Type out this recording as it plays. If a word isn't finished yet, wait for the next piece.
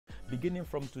Beginning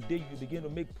from today, you begin to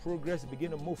make progress,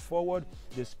 begin to move forward.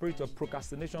 The spirit of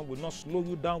procrastination will not slow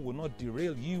you down, will not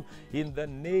derail you. In the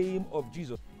name of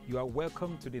Jesus, you are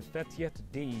welcome to the 30th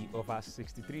day of our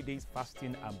 63 days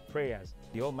fasting and prayers.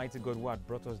 The Almighty God who had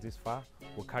brought us this far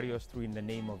will carry us through in the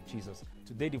name of Jesus.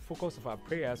 Today, the focus of our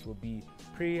prayers will be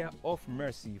prayer of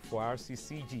mercy for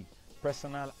RCCG,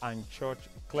 personal and church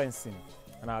cleansing.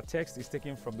 And our text is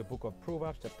taken from the book of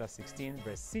Proverbs chapter 16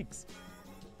 verse 6.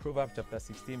 Proverbs chapter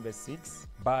 16 verse 6.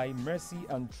 By mercy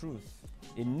and truth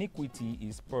iniquity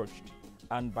is purged,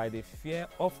 and by the fear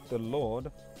of the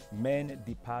Lord men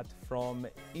depart from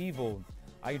evil.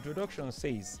 Our introduction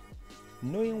says,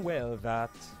 knowing well that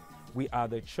we are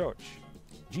the church,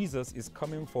 Jesus is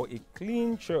coming for a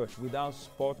clean church without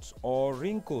spots or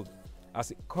wrinkle.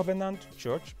 As a covenant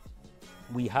church,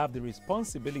 we have the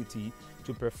responsibility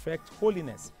to perfect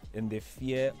holiness in the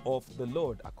fear of the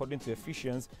Lord, according to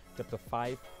Ephesians chapter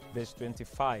 5, verse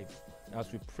 25.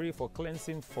 As we pray for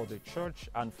cleansing for the church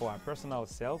and for our personal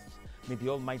selves, may the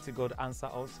Almighty God answer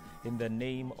us in the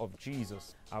name of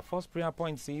Jesus. Our first prayer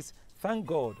point says, thank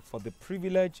God for the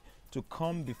privilege to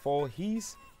come before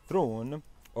His throne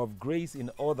of grace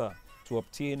in order to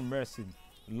obtain mercy.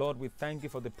 Lord, we thank You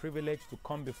for the privilege to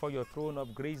come before Your throne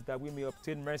of grace that we may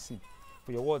obtain mercy.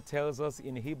 For Your word tells us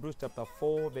in Hebrews chapter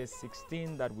 4 verse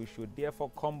 16 that we should therefore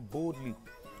come boldly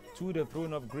to the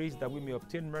throne of grace that we may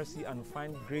obtain mercy and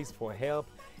find grace for help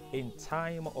in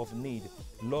time of need.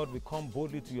 Lord, we come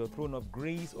boldly to Your throne of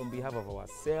grace on behalf of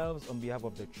ourselves, on behalf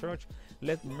of the church.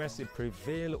 Let mercy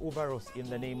prevail over us in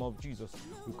the name of Jesus.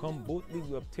 We come boldly,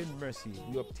 we obtain mercy,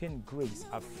 we obtain grace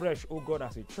afresh, O God,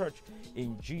 as a church.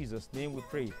 In Jesus' name we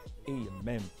pray.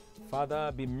 Amen.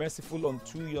 Father, be merciful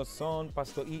unto Your son,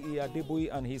 Pastor E.A.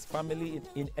 Adeboye, and his family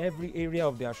in every area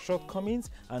of their shortcomings,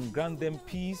 and grant them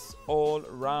peace all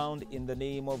round in the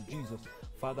name of Jesus.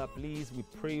 Father, please, we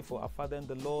pray for our Father in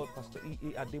the Lord, Pastor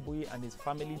E.A. Adeboye and his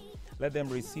family. Let them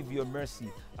receive Your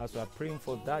mercy. As we are praying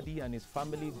for Daddy and his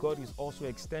family, God is also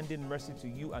extending mercy to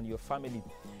you and your family.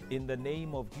 In the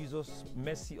name of Jesus,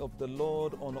 mercy of the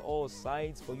Lord on all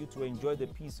sides for you to enjoy the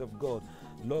peace of God.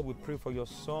 Lord, we pray for Your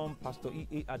son, Pastor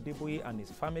E.A. Adeboye and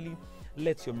his family.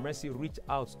 Let Your mercy reach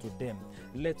out to them.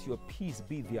 Let Your peace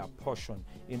be their portion.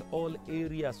 In all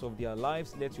areas of their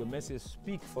lives, let Your mercy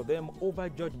speak for them over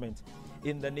judgment.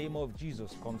 In the name of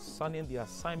Jesus, concerning the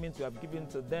assignments You have given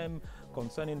to them,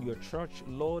 concerning Your church,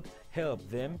 Lord, help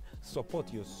them.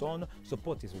 Support Your son,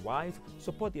 support his wife,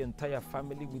 support the entire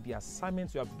family with the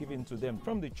assignments You have given to them,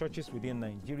 from the churches within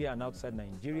Nigeria and outside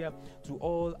Nigeria to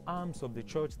all arms of the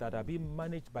church that are being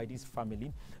managed by this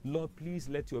family. Lord, please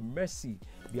let Your mercy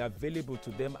be available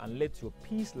to them, and let Your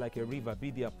peace like a river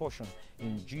be their portion.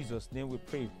 In Jesus' name we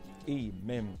pray.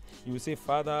 Amen. You will say,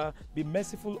 Father, be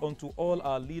merciful unto all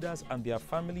our leaders and their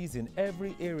families in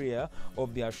every area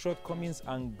of their shortcomings,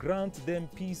 and grant them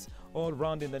peace all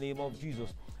round in the name of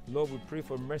Jesus. Lord, we pray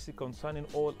for mercy concerning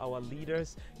all our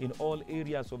leaders in all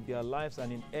areas of their lives,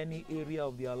 and in any area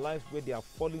of their lives where they are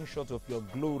falling short of Your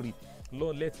glory.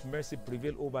 Lord, let mercy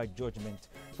prevail over judgment.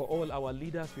 For all our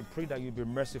leaders, we pray that You be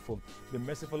merciful. Be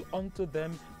merciful unto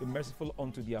them, be merciful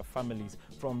unto their families.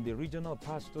 From the regional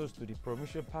pastors to the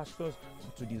provincial pastors,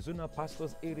 to the zonal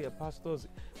pastors, area pastors,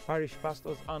 parish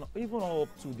pastors, and even up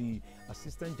to the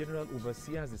assistant general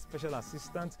overseers, the special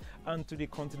assistants, and to the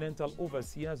continental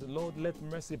overseers. Lord, let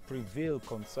mercy prevail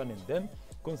concerning them.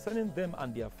 Concerning them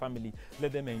and their family,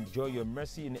 let them enjoy Your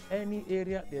mercy in any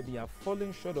area that they are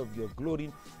falling short of Your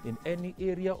glory. In any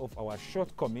area of our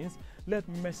shortcomings, let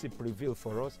mercy prevail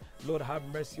for us. Lord, have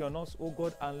mercy on us, O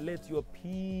God, and let Your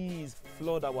peace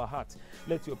flood our hearts.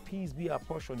 Let Your peace be our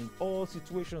portion in all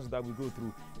situations that we go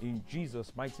through. In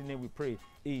Jesus' mighty name we pray.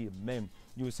 Amen.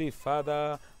 You will say,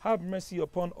 Father, have mercy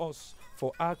upon us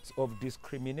for acts of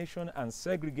discrimination and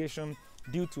segregation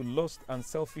due to lust and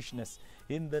selfishness.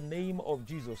 In the name of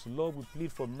Jesus, Lord, we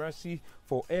plead for mercy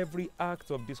for every act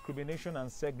of discrimination and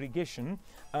segregation,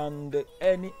 and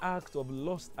any act of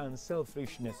lust and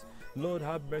selfishness. Lord,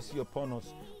 have mercy upon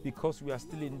us, because we are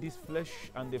still in this flesh,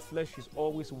 and the flesh is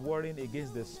always warring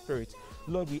against the spirit.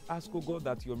 Lord, we ask, O God,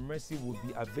 that Your mercy will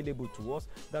be available to us,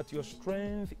 that Your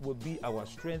strength will be our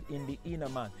strength in the inner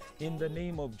man. In the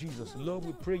name of Jesus, Lord,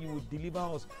 we pray You will deliver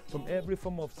us from every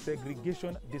form of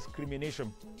segregation,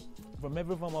 discrimination. from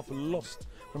every form of lust,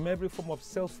 from every form of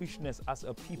selfishness as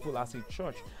a people, as a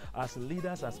church, as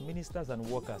leaders, as ministers and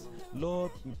workers.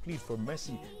 Lord, we plead for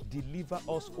mercy. Deliver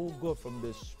us, O God, from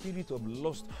the spirit of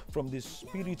lust, from the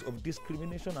spirit of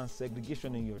discrimination and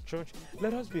segregation in your church.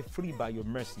 Let us be free by your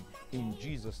mercy. In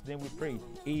Jesus' name we pray.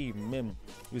 Amen.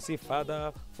 We say,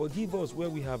 Father, forgive us where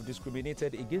we have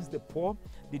discriminated against the poor,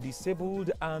 the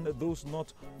disabled, and those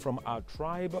not from our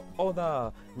tribe,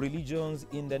 other religions,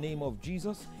 in the name of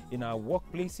Jesus, in our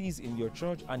workplaces, in your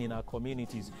church, and in our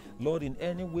communities. Lord, in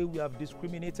any way we have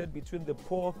discriminated between the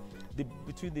poor,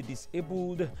 between the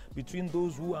disabled, between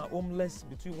those who are homeless,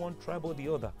 between one tribe or the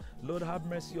other. Lord, have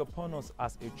mercy upon us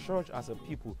as a church, as a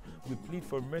people. We plead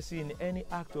for mercy in any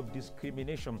act of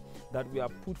discrimination that we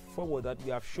have put forward, that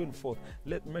we have shown forth.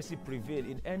 Let mercy prevail.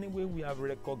 In any way we have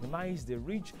recognized the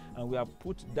rich and we have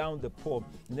put down the poor.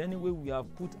 In any way we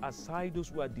have put aside those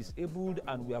who are disabled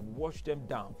and we have washed them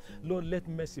down. Lord, let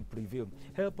mercy prevail.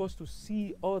 Help us to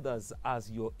see others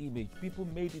as your image, people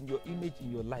made in your image,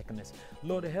 in your likeness.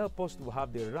 Lord, help us to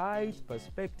have the right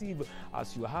perspective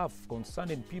as you have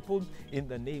concerning people, in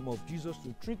the name of Jesus,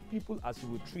 to treat people as you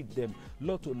will treat them.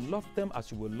 Lord, to love them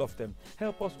as you will love them.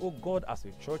 Help us, oh God, as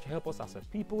a church. Help us as a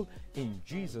people. In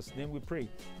Jesus' name we pray.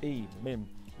 Amen.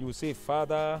 You will say,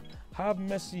 Father, have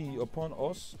mercy upon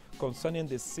us concerning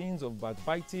the sins of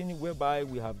backbiting, whereby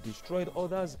we have destroyed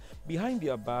others behind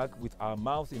their back with our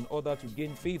mouth in order to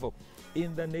gain favor.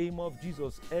 In the name of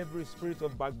Jesus, every spirit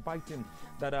of backbiting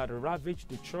that had ravaged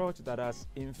the church, that has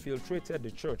infiltrated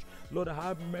the church, Lord,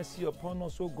 have mercy upon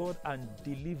us, O God, and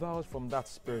deliver us from that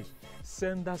spirit.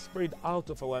 Send that spirit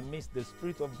out of our midst, the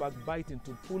spirit of backbiting,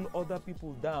 to pull other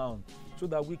people down so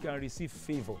that we can receive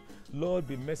favor. Lord,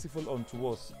 be merciful unto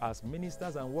us as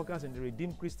ministers and workers in the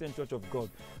Redeemed Christian Church of God.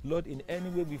 Lord, in any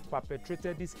way we've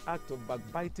perpetrated this act of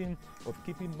backbiting, of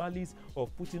keeping malice,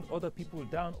 of putting other people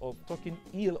down, of talking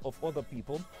ill of other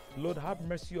people, Lord, have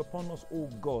mercy upon us, O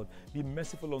God. Be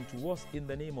merciful unto us in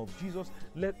the name of Jesus.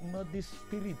 Let not this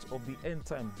spirit of the end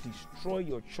time destroy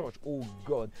your church, O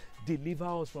God.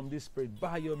 Deliver us from this spirit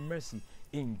by your mercy.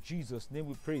 In Jesus' name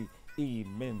we pray.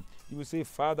 Amen. You will say,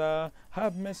 Father,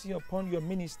 have mercy upon your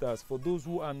ministers, for those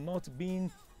who are not being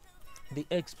the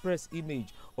express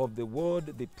image of the word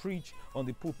they preach on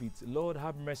the pulpit. Lord,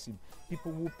 have mercy.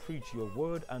 People who preach your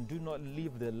word and do not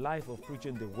live the life of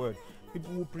preaching the word.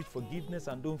 People who preach forgiveness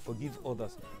and don't forgive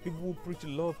others. People who preach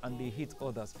love and they hate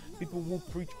others. People who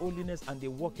preach holiness and they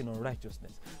walk in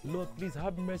unrighteousness. Lord, please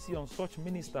have mercy on such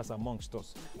ministers amongst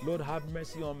us. Lord, have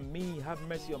mercy on me. Have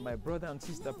mercy on my brother and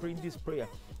sister praying this prayer.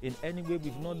 In any way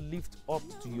we've not lived up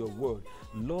to your word.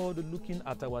 Lord, looking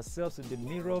at ourselves in the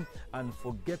mirror and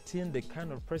forgetting the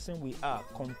kind of person we are,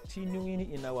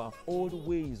 continuing in our old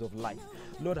ways of life.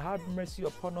 Lord, have mercy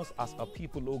upon us as a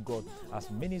people, O God, as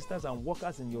ministers and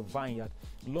workers in your vineyard.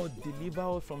 Lord,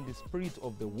 deliver us from the spirit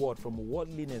of the world, from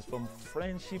worldliness, from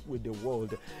friendship with the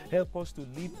world. Help us to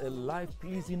live a life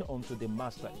pleasing unto the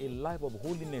Master, a life of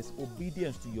holiness,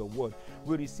 obedience to your word.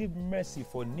 We receive mercy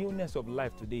for newness of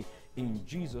life today. In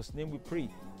Jesus' name we pray.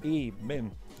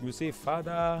 Amen. You say,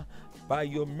 Father, by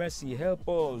your mercy, help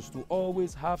us to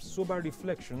always have sober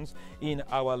reflections in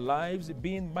our lives,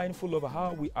 being mindful of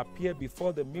how we appear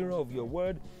before the mirror of your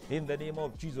word. In the name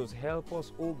of Jesus, help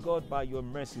us, O God, by your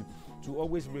mercy, to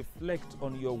always reflect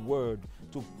on your word,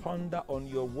 to ponder on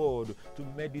your word, to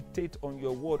meditate on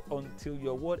your word until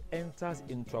your word enters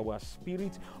into our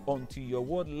spirit, until your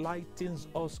word lightens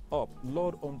us up,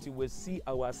 Lord, until we see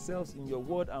ourselves in your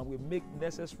word and we make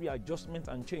necessary adjustments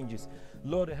and changes.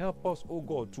 Lord, help us, O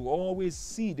God, to always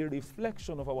see the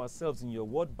reflection of ourselves in your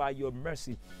word by your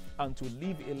mercy, and to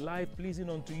live a life pleasing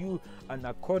unto you in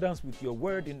accordance with your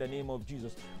word in the name of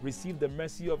Jesus. Receive the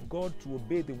mercy of God to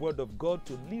obey the word of God,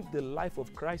 to live the life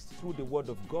of Christ through the word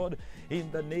of God in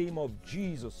the name of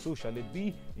Jesus. So shall it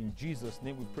be. In Jesus'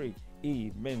 name we pray.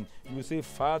 Amen. You will say,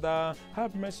 Father,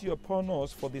 have mercy upon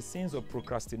us for the sins of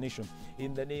procrastination.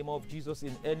 In the name of Jesus,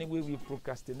 in any way we've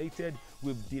procrastinated,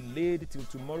 we've delayed till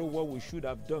tomorrow what we should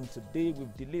have done today,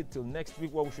 we've delayed till next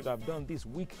week what we should have done this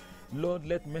week. Lord,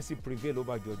 let mercy prevail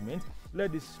over judgment.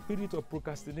 Let the spirit of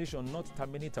procrastination not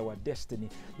terminate our destiny.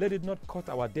 Let it not cut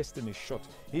our destiny short.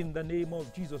 In the name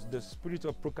of Jesus, the spirit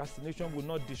of procrastination will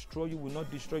not destroy you, will not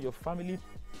destroy your family.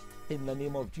 In the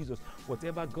name of Jesus,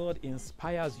 whatever God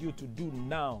inspires you to do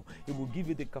now, He will give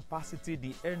you the capacity,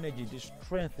 the energy, the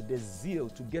strength, the zeal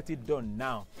to get it done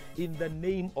now. In the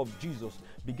name of Jesus,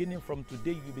 beginning from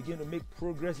today, you begin to make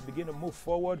progress, begin to move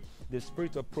forward. The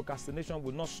spirit of procrastination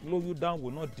will not slow you down,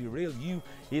 will not derail you.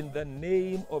 In the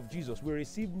name of Jesus, we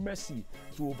receive mercy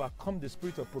to overcome the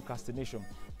spirit of procrastination,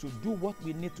 to do what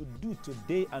we need to do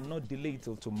today and not delay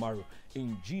till tomorrow.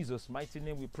 In Jesus' mighty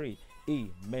name we pray.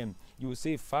 Amen. You will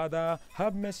say, Father,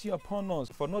 have mercy upon us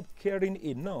for not caring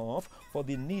enough for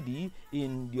the needy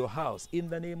in your house. In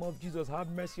the name of Jesus,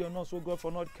 have mercy on us, oh God,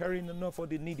 for not caring enough for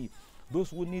the needy.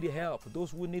 Those who need help,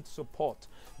 those who need support,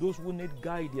 those who need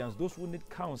guidance, those who need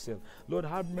counsel. Lord,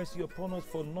 have mercy upon us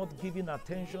for not giving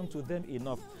attention to them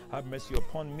enough. Have mercy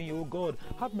upon me, oh God.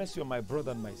 Have mercy on my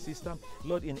brother and my sister.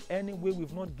 Lord, in any way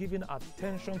we've not given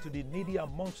attention to the needy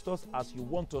amongst us as you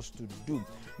want us to do.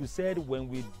 You said when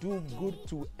we do good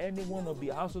to any one of the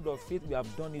household of faith, we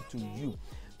have done it to you.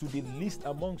 To the least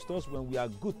amongst us, when we are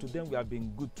good to them, we have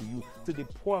been good to you. To the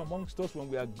poor amongst us, when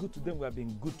we are good to them, we have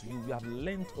been good to you. We have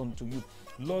lent unto you.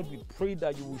 Lord, we pray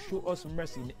that you will show us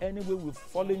mercy in any way we've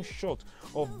fallen short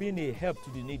of being a help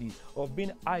to the needy, of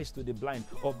being eyes to the blind,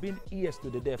 of being ears to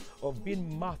the deaf, of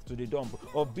being mouth to the dumb,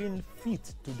 of being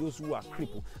feet to those who are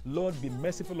crippled. Lord, be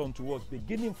merciful unto us.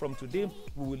 Beginning from today,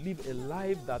 we will live a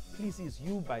life that pleases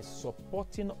you by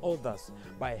supporting others,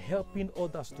 by helping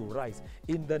others to rise.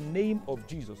 In the name of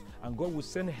Jesus. And God will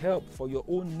send help for your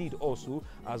own need also.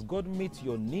 As God meets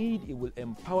your need, He will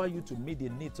empower you to meet the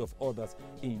needs of others.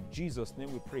 In Jesus'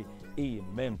 name we pray.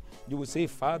 Amen. You will say,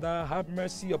 Father, have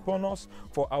mercy upon us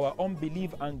for our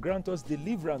unbelief and grant us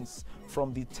deliverance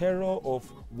from the terror of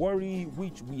worry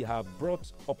which we have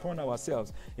brought upon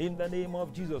ourselves. In the name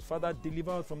of Jesus, Father,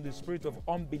 deliver us from the spirit of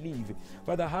unbelief.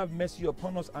 Father, have mercy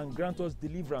upon us and grant us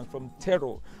deliverance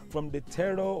from the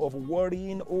terror of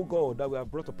worrying, oh God, that we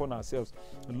have brought upon ourselves.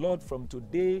 Lord, from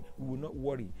today, we will not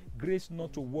worry. Grace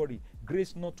not to worry.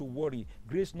 Grace not to worry.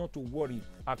 Grace not to worry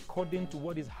according to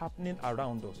what is happening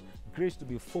around us. Grace to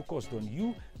be focused on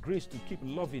you. Grace to keep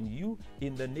loving you.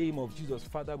 In the name of Jesus,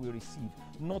 Father, we receive.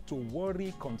 Not to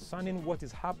worry concerning what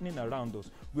is happening around us.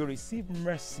 We receive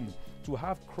mercy to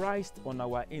have Christ on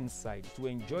our inside, to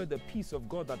enjoy the peace of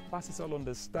God that passes all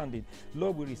understanding.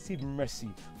 Lord, we receive mercy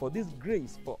for this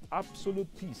grace, for absolute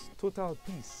peace, total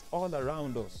peace all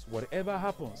around us. Whatever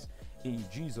happens, in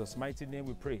Jesus' mighty name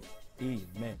we pray.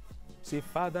 Amen. Say,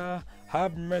 Father,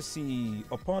 have mercy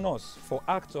upon us for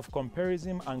acts of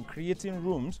comparison and creating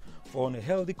rooms for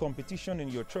unhealthy competition in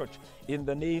your church. In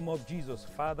the name of Jesus,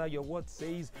 Father, your word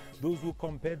says those who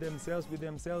compare themselves with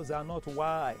themselves are not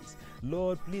wise.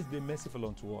 Lord, please be merciful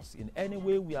unto us. In any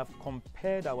way we have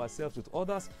compared ourselves with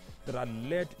others that are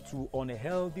led to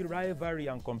unhealthy rivalry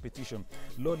and competition,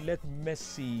 Lord, let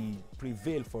mercy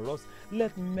prevail for us.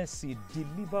 Let mercy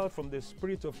deliver from the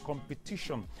spirit of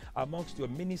competition amongst your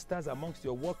ministers, amongst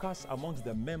your workers, amongst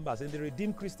the members in the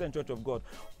Redeemed Christian Church of God.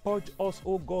 Purge us,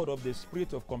 O God, of the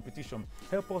spirit of competition.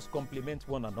 Help us complement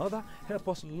one another. Help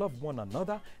us love one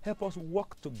another. Help us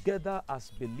work together as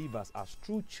believers, as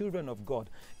true children of God.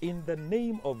 In the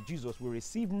name of Jesus, we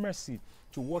receive mercy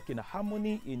to work in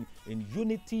harmony, in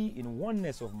unity, in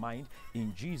oneness of mind.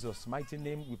 In Jesus' mighty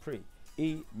name we pray.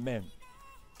 Amen.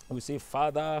 We say,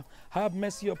 Father, have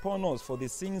mercy upon us for the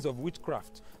sins of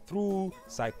witchcraft through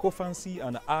sycophancy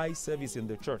and eye service in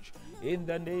the church. In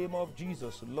the name of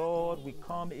Jesus, Lord, we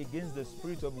come against the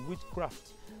spirit of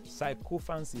witchcraft,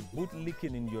 sycophancy,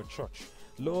 bootlicking in your church.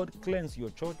 Lord, cleanse your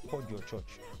church, purge your church.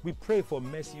 We pray for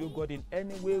mercy, O God, in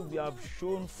any way we have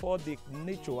shown for the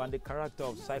nature and the character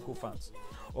of sycophants,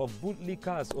 of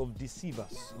bootlickers, of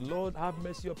deceivers. Lord, have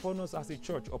mercy upon us as a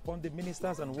church, upon the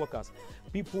ministers and workers,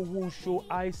 people who show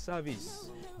eye service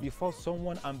before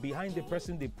someone and behind the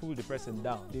person they pull the person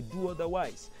down. They do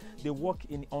otherwise. They walk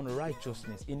in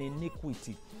unrighteousness, in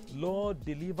iniquity. Lord,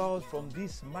 deliver us from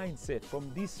this mindset,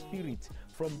 from this spirit,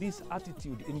 from this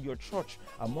attitude in your church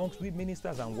amongst we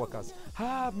ministers and workers.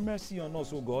 Have mercy on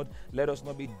us, O God. Let us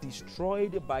not be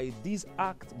destroyed by this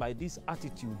act, by this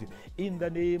attitude. In the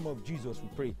name of Jesus we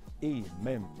pray.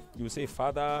 Amen. You say,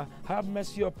 Father, have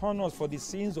mercy upon us for the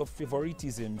sins of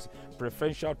favoritisms,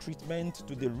 preferential treatment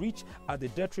to the rich at the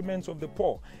detriment of the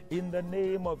poor. In the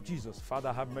name of Jesus,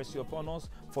 Father, have mercy upon us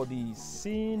for the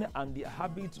sin and the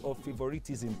habits of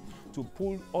favoritism, to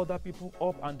pull other people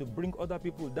up and to bring other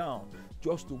people down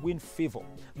just to win favor.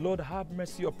 Lord, have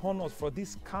mercy upon us for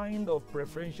this kind of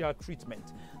preferential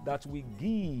treatment that we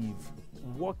give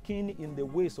walking in the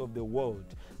ways of the world,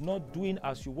 not doing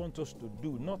as you want us to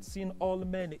do, not seeing all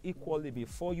men equally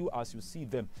before you as you see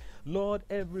them. Lord,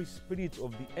 every spirit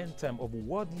of the end time of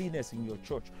worldliness in your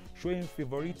church, showing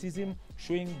favoritism,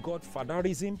 showing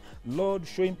godfatherism, Lord,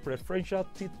 showing preferential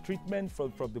treatment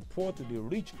from the poor to the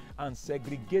rich, and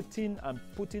segregating and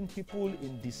putting people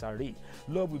in disarray.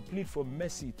 Lord, we plead for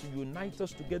mercy to unite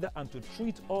us together and to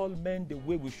treat all men the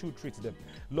way we should treat them.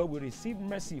 Lord, we receive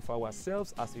mercy for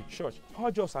ourselves as a church.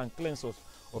 Purge us and cleanse us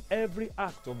of every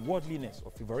act of worldliness,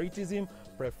 of favoritism,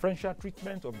 preferential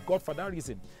treatment, of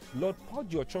godfatherism. Lord,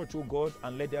 purge your church, O God,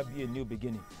 and let there be a new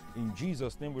beginning. In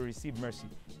Jesus' name we receive mercy.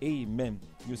 Amen.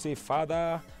 You say,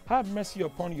 Father, have mercy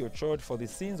upon your church for the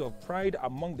sins of pride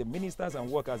among the ministers and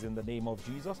workers in the name of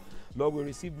Jesus. Lord, we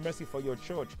receive mercy for your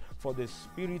church for the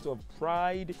spirit of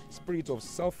pride, spirit of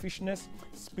selfishness,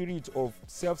 spirit of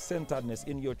self-centeredness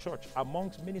in your church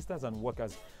amongst ministers and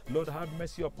workers. Lord, have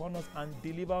mercy upon us and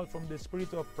deliver us from the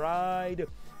spirit of pride,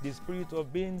 the spirit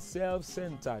of being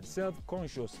self-centered,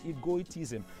 self-conscious,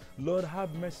 egotism. Lord,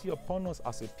 have mercy upon us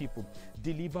as a people.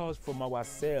 Deliver us from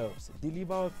ourselves.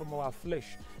 Deliver us from our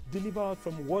flesh. Deliver us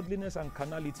from worldliness and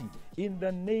carnality. In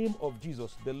the name of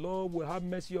Jesus, the Lord will have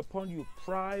mercy upon you.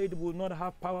 Pride will not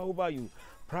have power over you.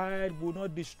 Pride will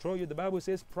not destroy you. The Bible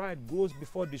says pride goes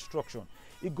before destruction.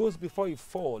 It goes before a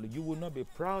fall. You will not be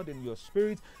proud in your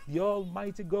spirit. The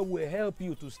Almighty God will help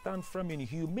you to stand firm in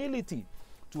humility,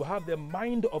 to have the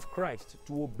mind of Christ,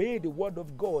 to obey the word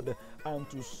of God, and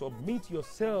to submit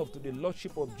yourself to the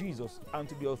lordship of Jesus and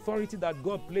to the authority that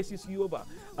God places you over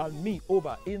and me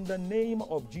over. In the name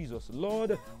of Jesus,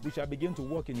 Lord, we shall begin to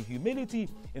walk in humility,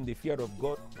 in the fear of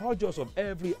God. Purge us of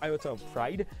every iota of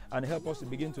pride and help us to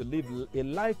begin to live a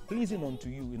life pleasing unto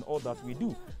you in all that we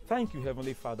do. Thank you,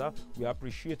 Heavenly Father. We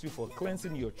appreciate you for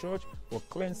cleansing your church, for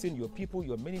cleansing your people,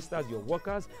 your ministers, your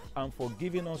workers, and for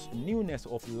giving us newness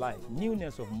of life,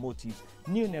 newness of motive,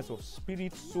 newness of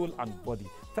spirit, soul, and body.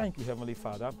 Thank you, Heavenly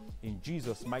Father. In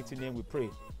Jesus' mighty name we pray.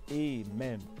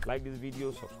 Amen. Like this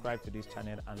video, subscribe to this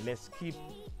channel, and let's keep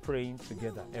praying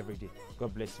together every day.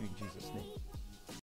 God bless you in Jesus' name.